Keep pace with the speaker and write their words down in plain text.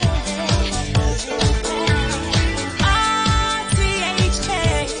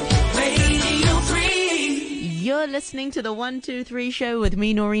listening to the 123 show with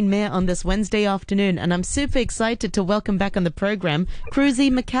me, Noreen Mayer, on this Wednesday afternoon, and I'm super excited to welcome back on the program Cruz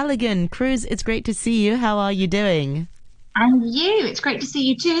Macalligan. Cruz, it's great to see you. How are you doing? And you, it's great to see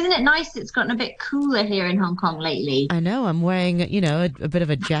you too. Isn't it nice? It's gotten a bit cooler here in Hong Kong lately. I know, I'm wearing, a bit of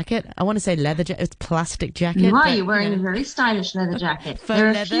a jacket. I want to say leather jacket. It's plastic jacket. You are. You're wearing a very stylish leather jacket. There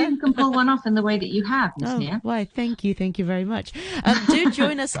are a few who can pull one off in the way that you have, Miss Mia. Why, thank you very much. Do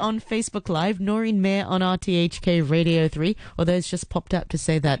join us on Facebook Live, Noreen Mayer on RTHK Radio 3, although it's just popped up to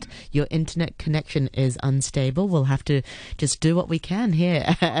say that your internet connection is unstable. We'll have to just do what we can here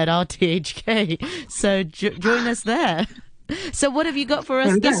at RTHK, so join us there. So what have you got for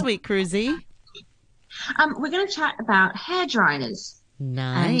us this week, Cruzy? We're going to chat about hairdryers.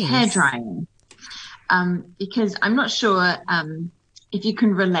 Nice. And hair drying. Because I'm not sure if you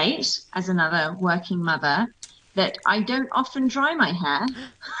can relate as another working mother that I don't often dry my hair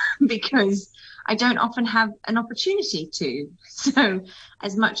because I don't often have an opportunity to. So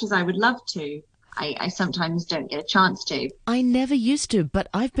as much as I would love to, I sometimes don't get a chance to. I never used to, but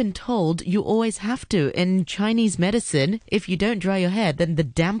I've been told you always have to. In Chinese medicine, if you don't dry your hair, then the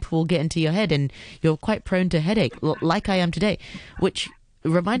damp will get into your head and you're quite prone to headache, like I am today, which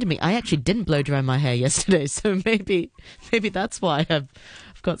reminded me, I actually didn't blow dry my hair yesterday, so maybe that's why I've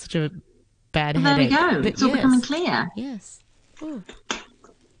got such a bad headache. There we go. It's all becoming clear. Yes. Ooh.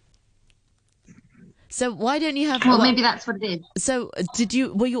 So why don't you have... Well, maybe that's what it is. So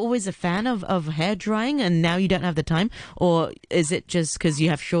were you always a fan of hair drying and now you don't have the time? Or is it just because you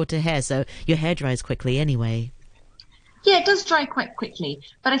have shorter hair, so your hair dries quickly anyway? Yeah, it does dry quite quickly.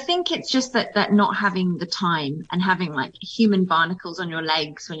 But I think it's just that not having the time and having like human barnacles on your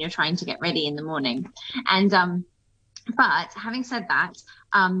legs when you're trying to get ready in the morning. And but having said that,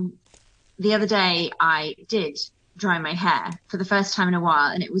 the other day I did dry my hair for the first time in a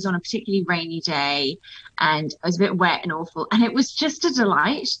while, and it was on a particularly rainy day and it was a bit wet and awful, and it was just a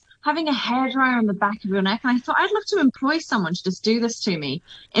delight having a hairdryer on the back of your neck. And I thought I'd love to employ someone to just do this to me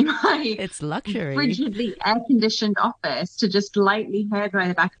in my it's luxury frigidly air-conditioned office, to just lightly hairdry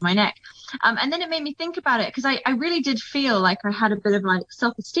the back of my neck. And then it made me think about it, because I really did feel like I had a bit of like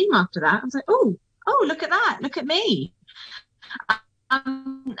self-esteem after that. I was like, oh look at that, look at me.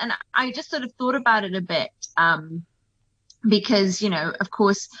 And I just sort of thought about it a bit, because, of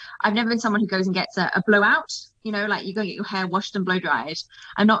course, I've never been someone who goes and gets a blowout, like you go and get your hair washed and blow dried.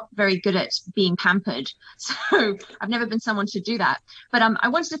 I'm not very good at being pampered, so I've never been someone to do that. But I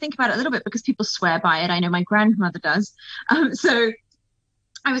wanted to think about it a little bit because people swear by it. I know my grandmother does. So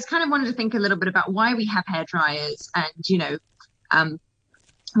I was kind of wanted to think a little bit about why we have hair dryers and,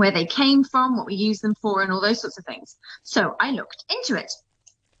 where they came from, what we use them for, and all those sorts of things. So I looked into it,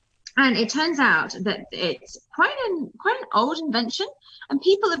 and it turns out that it's quite an old invention, and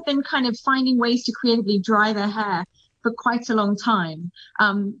people have been kind of finding ways to creatively dry their hair for quite a long time,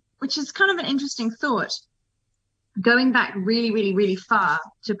 which is kind of an interesting thought. Going back really, really, really far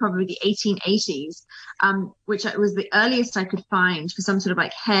to probably the 1880s, which was the earliest I could find for some sort of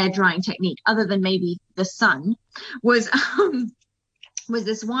like hair drying technique, other than maybe the sun, was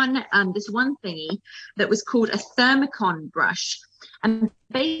this one thingy that was called a thermicon brush. And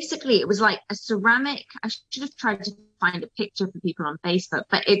basically it was like a ceramic, I should have tried to find a picture for people on Facebook,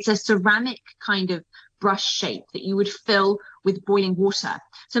 but it's a ceramic kind of brush shape that you would fill with boiling water.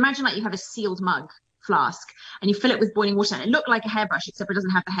 So imagine like you have a sealed mug flask and you fill it with boiling water, and it looked like a hairbrush, except it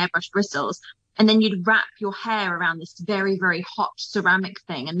doesn't have the hairbrush bristles. And then you'd wrap your hair around this very, very hot ceramic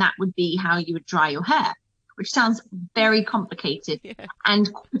thing, and that would be how you would dry your hair, which sounds very complicated and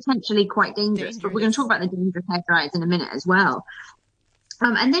potentially quite dangerous. But we're going to talk about the dangers of hair dryers in a minute as well.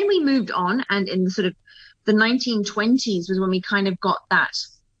 And then we moved on, and in the sort of the 1920s was when we kind of got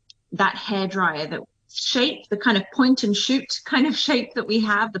that hair dryer, that shape, the kind of point and shoot kind of shape that we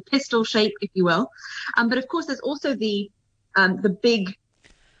have, the pistol shape, if you will. But of course, there's also the big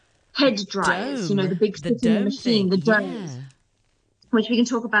head dryers, dome. The big sitting machine, the domes, which we can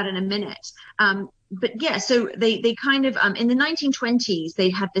talk about in a minute. But yeah, so they kind of, in the 1920s,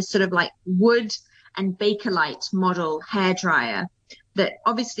 they had this sort of like wood and Bakelite model hair dryer that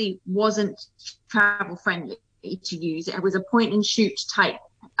obviously wasn't travel friendly to use. It was a point and shoot type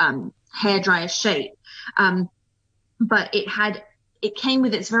hair dryer shape. But it came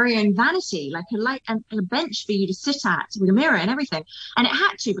with its very own vanity, like a light and a bench for you to sit at with a mirror and everything. And it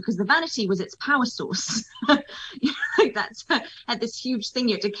had to, because the vanity was its power source. Like that's had this huge thing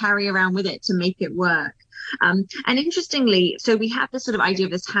you had to carry around with it to make it work. And interestingly, so we have this sort of idea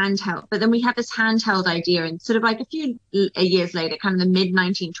of this handheld, but then we have this handheld idea and sort of like a few years later, kind of the mid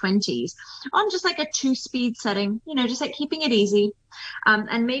 1920s, on just like a 2-speed setting, just like keeping it easy,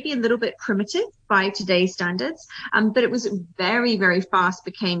 and maybe a little bit primitive by today's standards. But it was very, very fast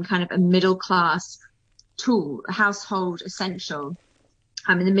became kind of a middle class tool, a household essential.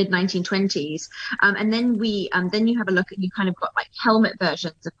 In the mid 1920s, and then you have a look at, you kind of got like helmet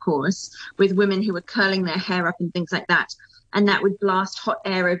versions, of course, with women who were curling their hair up and things like that, and that would blast hot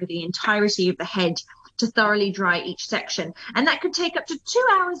air over the entirety of the head to thoroughly dry each section, and that could take up to 2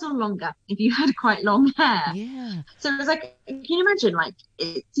 hours or longer if you had quite long hair. Yeah. So it was like, can you imagine? Like,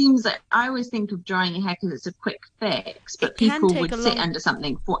 it seems that I always think of drying your hair because it's a quick fix, but people would sit under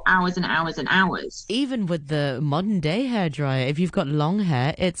something for hours and hours and hours. Even with the modern day hairdryer, if you've got long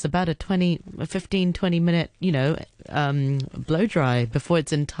hair, it's about a 15, 20 minute, blow dry before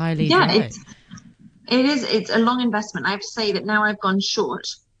it's entirely dry. It's a long investment. I have to say that now I've gone short.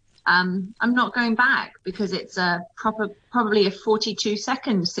 I'm not going back because it's probably a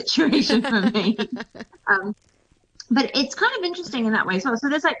 42-second situation for me. But it's kind of interesting in that way as well. So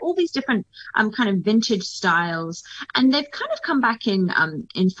there's like all these different kind of vintage styles, and they've kind of come back in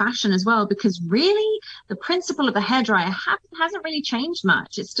fashion as well, because really the principle of the hairdryer hasn't really changed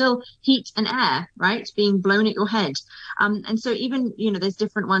much. It's still heat and air, right, being blown at your head. And so even, there's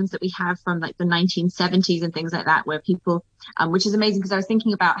different ones that we have from like the 1970s and things like that, where people, which is amazing, because I was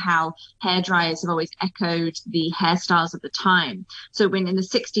thinking about how hairdryers have always echoed the hairstyles of the time. So when in the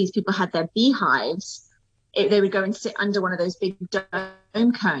 60s people had their beehives, they would go and sit under one of those big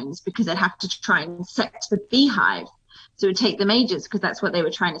dome cones because they'd have to try and set the beehive. So it would take them ages because that's what they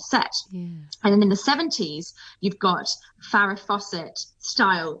were trying to set. Yeah. And then in the 70s, you've got Farrah Fawcett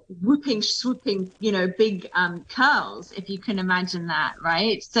style whooping, swooping, big curls, if you can imagine that,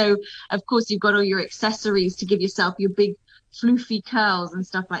 right? So, of course, you've got all your accessories to give yourself your big floofy curls and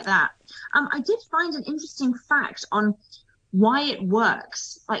stuff like that. I did find an interesting fact on why it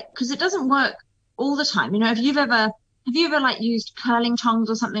works, because it doesn't work all the time. Have you ever like used curling tongs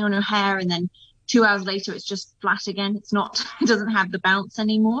or something on your hair, and then 2 hours later it's just flat again? It doesn't have the bounce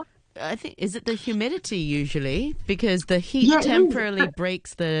anymore. I think, is it the humidity usually? Because the heat temporarily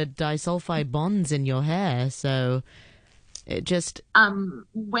breaks the disulfide bonds in your hair, so it just...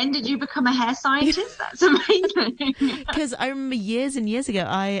 When did you become a hair scientist? That's amazing. Because I remember years and years ago,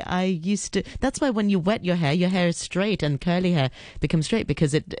 I used to... That's why when you wet your hair is straight, and curly hair becomes straight,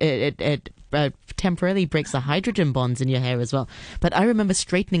 because it temporarily breaks the hydrogen bonds in your hair as well. But I remember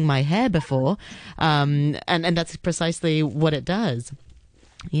straightening my hair before, and that's precisely what it does.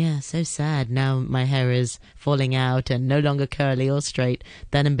 Yeah, so sad. Now my hair is falling out and no longer curly or straight.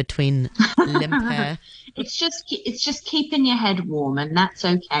 Then in between, limp hair. It's just keeping your head warm, and that's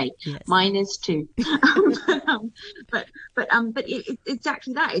okay. Yes. Mine is too. But it's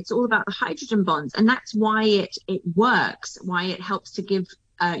exactly that. It's all about the hydrogen bonds, and that's why it works. Why it helps to give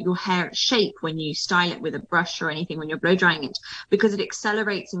your hair shape when you style it with a brush or anything when you're blow drying it, because it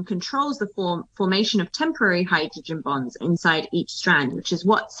accelerates and controls the formation of temporary hydrogen bonds inside each strand, which is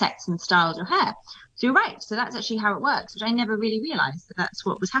what sets and styles your hair. So you're right. So that's actually how it works, which I never really realized that that's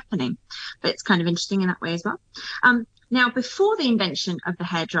what was happening. But it's kind of interesting in that way as well. Now, before the invention of the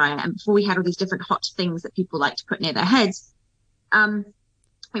hairdryer, and before we had all these different hot things that people like to put near their heads,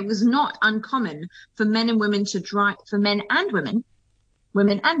 it was not uncommon for men and women to dry, for men and women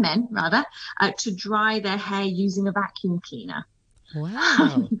and men rather, to dry their hair using a vacuum cleaner.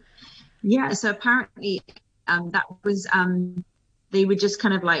 Wow. Yeah. So apparently that was, they would just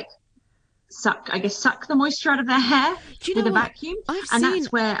kind of like suck the moisture out of their hair with a vacuum.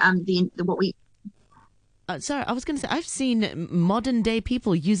 That's where sorry, I was going to say, I've seen modern day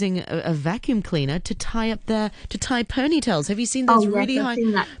people using a vacuum cleaner to tie ponytails. Have you seen those really high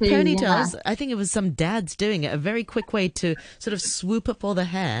ponytails? Yeah. I think it was some dads doing it, a very quick way to sort of swoop up all the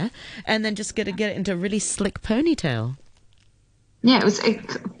hair and then just get it into a really slick ponytail. Yeah, it was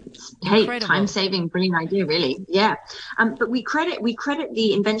time-saving, brilliant idea, really. Yeah, but we credit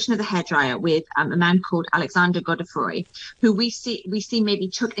the invention of the hairdryer with a man called Alexander Godefroy, who we see maybe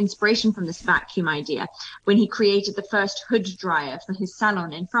took inspiration from this vacuum idea when he created the first hood dryer for his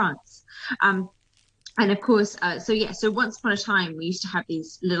salon in France. And of course, so once upon a time we used to have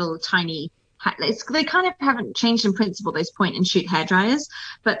these little tiny. They kind of haven't changed in principle, those point and shoot hairdryers,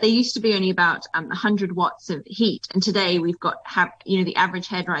 but they used to be only about 100 watts of heat, and today we've got the average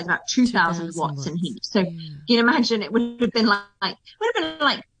hairdryer is about 2,000 watts in heat. So you can imagine it would have been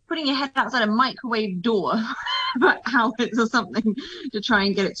like putting your head outside a microwave door for hours or something to try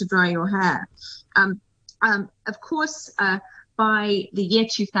and get it to dry your hair. Of course, by the year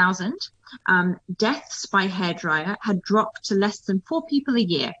 2000, deaths by hairdryer had dropped to less than 4 people a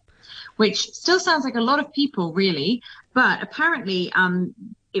year, which still sounds like a lot of people, really. But apparently,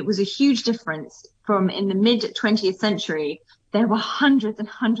 it was a huge difference from in the mid 20th century. There were hundreds and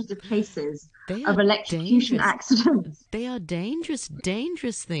hundreds of cases of electrocution accidents. They are dangerous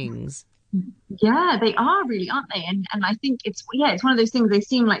things. Yeah, they are really, aren't they? And I think it's one of those things. They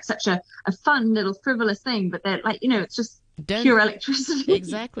seem like such a fun little frivolous thing, but they're like, it's just pure electricity.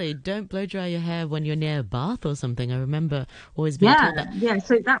 Exactly. Don't blow dry your hair when you're near a bath or something. I remember always being told that. Yeah.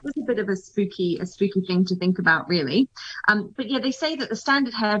 So that was a bit of a spooky thing to think about, really. But yeah, they say that the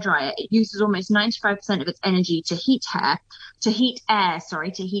standard hairdryer, it uses almost 95% of its energy to heat air,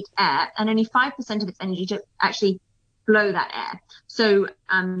 and only 5% of its energy to actually blow that air. So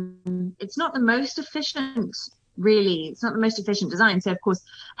it's not the most efficient, really. It's not the most efficient design. So of course,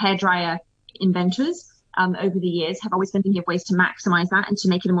 hairdryer inventors over the years have always been thinking of ways to maximize that and to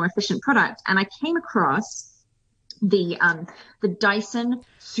make it a more efficient product. And I came across the Dyson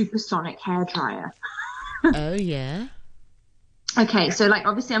supersonic hairdryer. Oh yeah. Okay, so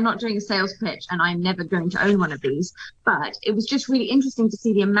obviously I'm not doing a sales pitch and I'm never going to own one of these, but it was just really interesting to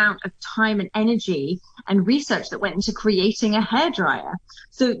see the amount of time and energy and research that went into creating a hairdryer.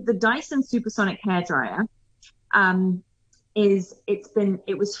 So the Dyson supersonic hairdryer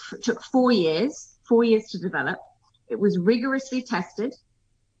took 4 years to develop. It was rigorously tested,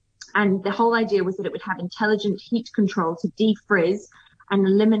 and the whole idea was that it would have intelligent heat control to defrizz and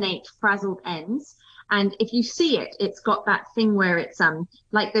eliminate frazzled ends. And if you see it, it's got that thing where it's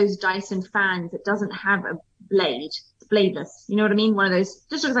like those Dyson fans. It doesn't have a blade. It's bladeless. You know what I mean? One of those,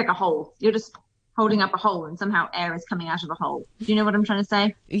 just looks like a hole. You're just holding up a hole and somehow air is coming out of a hole. Do you know what I'm trying to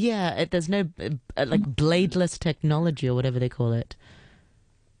say? Yeah, there's no bladeless technology or whatever they call it.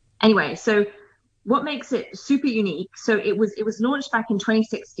 Anyway, so what makes it super unique? So it was launched back in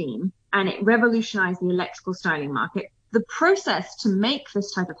 2016 and it revolutionized the electrical styling market. The process to make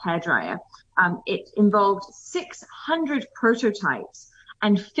this type of hairdryer, it involved 600 prototypes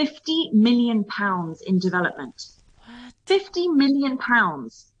and 50 million pounds in development. What? 50 million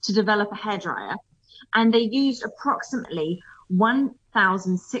pounds to develop a hairdryer. And they used approximately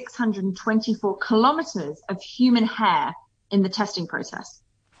 1,624 kilometers of human hair in the testing process.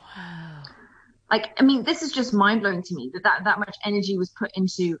 Wow. This is just mind-blowing to me that much energy was put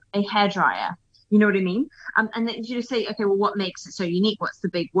into a hairdryer. You know what I mean? And then you just say, okay, well, what makes it so unique? What's the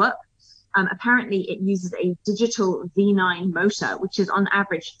big work? Apparently, it uses a digital V9 motor, which is on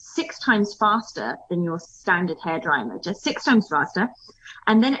average 6 times faster than your standard hairdryer motor, 6 times faster.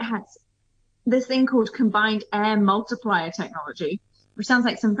 And then it has this thing called combined air multiplier technology, which sounds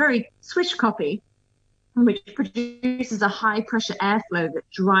like some very Swish copy, which produces a high pressure airflow that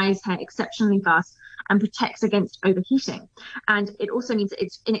dries hair exceptionally fast and protects against overheating. And it also means that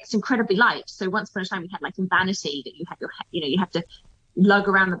it's incredibly light. So once upon a time, we had in Vanity that you had you have to lug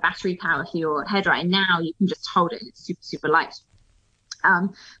around the battery power for your hairdryer. Now you can just hold it. It's super, super light.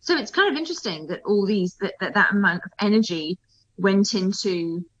 So it's kind of interesting that all these, that amount of energy went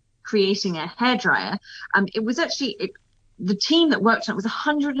into creating a hairdryer. It was actually, the team that worked on it was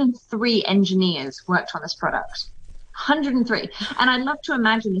 103 engineers worked on this product. 103. And I'd love to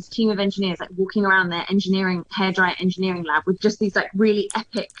imagine this team of engineers walking around their hairdryer engineering lab with just these really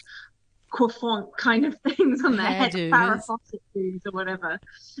epic coiffant kind of things on their head, Farrah Fawcett shoes or whatever,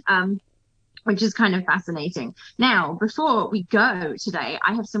 which is kind of fascinating. Now, before we go today,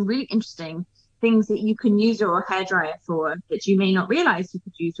 I have some really interesting things that you can use your hairdryer for that you may not realize you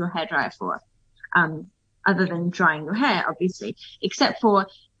could use your hairdryer for, other than drying your hair, obviously, except for,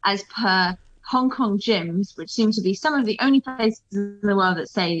 as per Hong Kong gyms, which seem to be some of the only places in the world that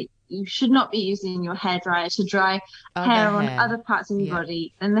say you should not be using your hairdryer to dry hair on other parts of your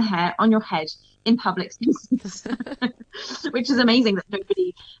body than the hair on your head in public spaces, which is amazing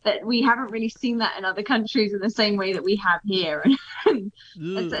that we haven't really seen that in other countries in the same way that we have here. And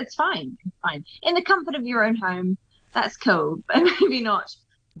it's fine. It's fine. In the comfort of your own home, that's cool, but maybe not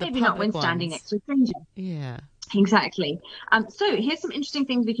when standing next to a stranger. Yeah. Exactly. So here's some interesting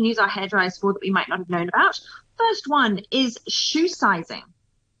things we can use our hairdryers for that we might not have known about. First one is shoe sizing.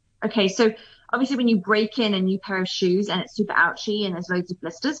 Okay, so obviously when you break in a new pair of shoes and it's super ouchy and there's loads of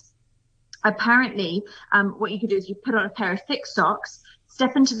blisters, apparently what you could do is you put on a pair of thick socks,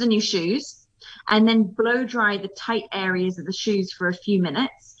 step into the new shoes, and then blow dry the tight areas of the shoes for a few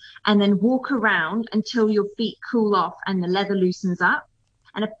minutes, and then walk around until your feet cool off and the leather loosens up.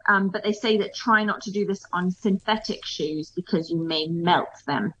 And but they say that try not to do this on synthetic shoes because you may melt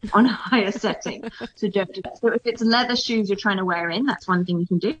them on a higher setting. So don't do that. So if it's leather shoes you're trying to wear in, that's one thing you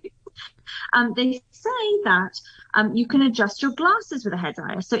can do. They say that you can adjust your glasses with a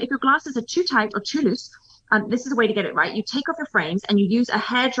hairdryer. So if your glasses are too tight or too loose, this is a way to get it right. You take off your frames and you use a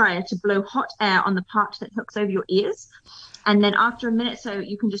hairdryer to blow hot air on the part that hooks over your ears. And then after a minute, so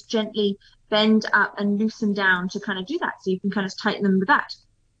you can just gently bend up and loosen down to kind of do that. So you can kind of tighten them with that.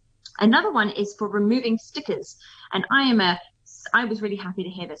 Another one is for removing stickers. And I was really happy to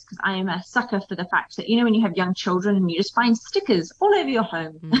hear this because I am a sucker for the fact that, when you have young children and you just find stickers all over your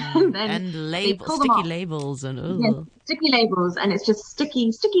home. And sticky labels and sticky labels, and it's just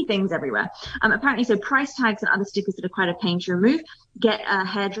sticky things everywhere. Apparently, so price tags and other stickers that are quite a pain to remove, get a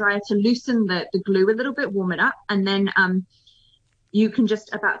hairdryer to loosen the glue a little bit, warm it up, and then you can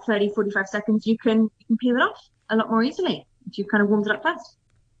just about 30-45 seconds, you can peel it off a lot more easily if you've kind of warmed it up first.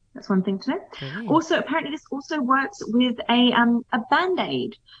 That's one thing to know. Brilliant. Also, apparently this also works with a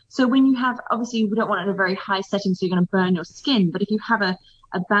Band-Aid. So when you have, obviously you don't want it at a very high setting so you're going to burn your skin, but if you have a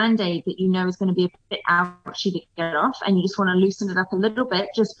Band-Aid that you know is going to be a bit ouchy to get off and you just want to loosen it up a little bit,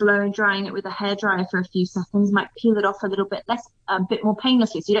 just drying it with a hairdryer for a few seconds might peel it off a little bit less, a bit more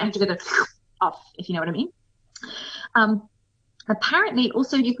painlessly, so you don't have to go off, if you know what I mean. Apparently,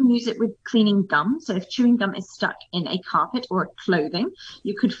 also, you can use it with cleaning gum. So if chewing gum is stuck in a carpet or clothing,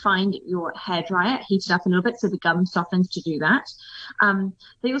 you could find your hairdryer, heat it up a little bit so the gum softens to do that.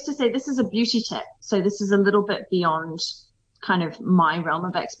 They also say this is a beauty tip. So this is a little bit beyond kind of my realm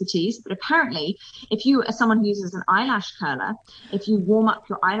of expertise. But apparently, if you are someone who uses an eyelash curler, if you warm up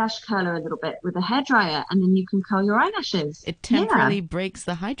your eyelash curler a little bit with a hairdryer, and then you can curl your eyelashes. It temporarily breaks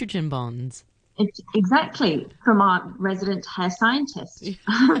the hydrogen bonds. Exactly, from our resident hair scientist.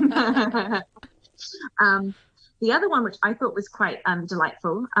 The other one, which I thought was quite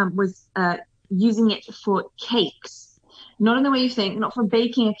delightful, was using it for cakes. Not in the way you think, not for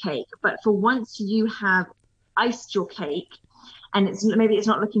baking a cake, but for once you have iced your cake and maybe it's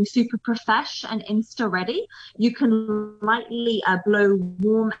not looking super profesh and insta ready, you can lightly blow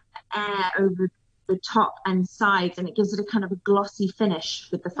warm air over the top and sides, and it gives it a kind of a glossy finish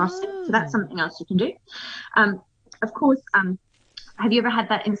with the frosting. So that's something else you can do. Of course, have you ever had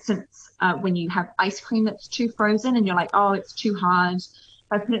that instance when you have ice cream that's too frozen and you're like, oh, it's too hard.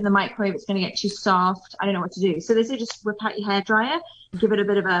 If I put it in the microwave, it's going to get too soft. I don't know what to do. So they say just whip out your hairdryer, give it a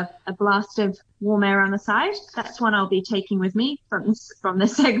bit of a blast of warm air on the side. That's one I'll be taking with me from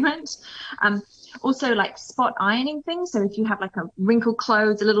this segment. Also, like spot ironing things. So if you have like a wrinkled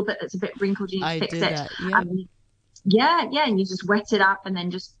clothes, a little bit that's a bit wrinkled, you need to fix it. That, and you just wet it up and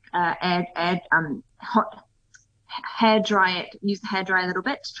then just hot hair dry it. Use the hair dryer a little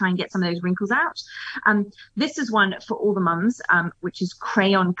bit to try and get some of those wrinkles out. This is one for all the mums, which is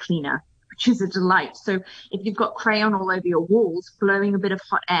crayon cleaner, which is a delight. So if you've got crayon all over your walls, blowing a bit of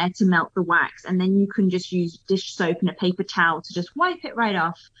hot air to melt the wax, and then you can just use dish soap and a paper towel to just wipe it right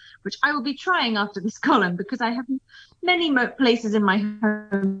off, which I will be trying after this column because I have many places in my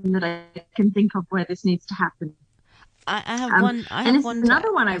home that I can think of where this needs to happen. I have one.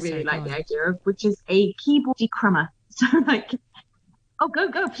 Another one I really like the idea of, which is a keyboard decrummer. So like,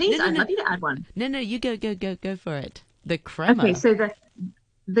 go, please. I'd love you to add one. No, you go for it. The crummer. Okay, so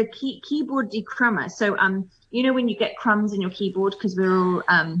the keyboard decrummer. So when you get crumbs in your keyboard because we're all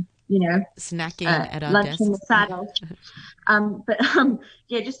snacking at our lunch desks. in the saddle.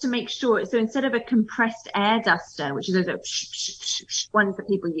 Just to make sure. So instead of a compressed air duster, which is those ones that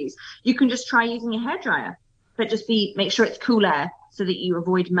people use, you can just try using a hairdryer. But just make sure it's cool air so that you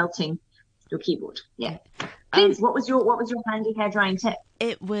avoid melting your keyboard. Yeah. Please, what was your handy hair drying tip?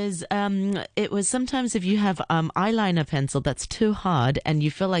 It was sometimes if you have eyeliner pencil that's too hard and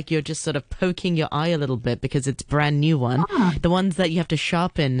you feel like you're just sort of poking your eye a little bit because it's a brand new one, the ones that you have to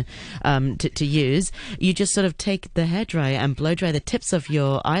sharpen to use, you just sort of take the hairdryer and blow dry the tips of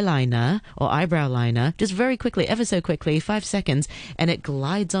your eyeliner or eyebrow liner just very quickly, ever so quickly, 5 seconds, and it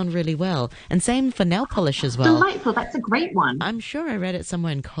glides on really well. And same for nail polish as well. Delightful, that's a great one. I'm sure I read it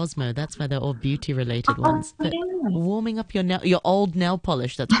somewhere in Cosmo. That's why they're all beauty related ones. But warming up your old nail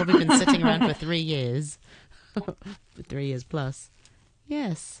polish that's probably been sitting around for 3 years. 3 years plus.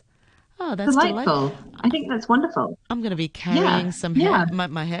 Yes. Oh, that's delightful. I think that's wonderful. I'm going to be carrying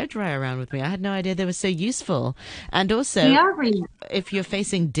my hairdryer around with me. I had no idea they were so useful. And also, if you're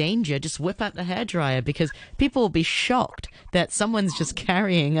facing danger, just whip out the hairdryer because people will be shocked that someone's just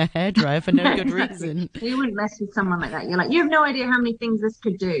carrying a hairdryer for no good reason. You wouldn't mess with someone like that. You're like, you have no idea how many things this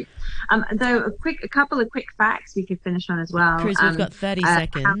could do. Though a couple of quick facts we could finish on as well. Cruz, we've got 30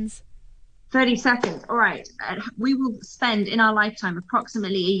 seconds. 30 seconds. All right. We will spend in our lifetime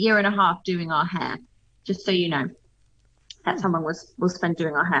approximately a year and a half doing our hair, just so you know. That's how long we'll spend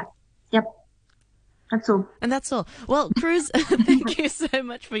doing our hair. Yep. That's all. And that's all. Well, Cruz, thank you so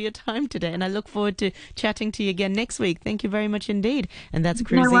much for your time today. And I look forward to chatting to you again next week. Thank you very much indeed. And that's No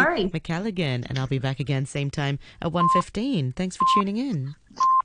Cruzy worries. Macalligan. And I'll be back again same time at 1:15. Thanks for tuning in.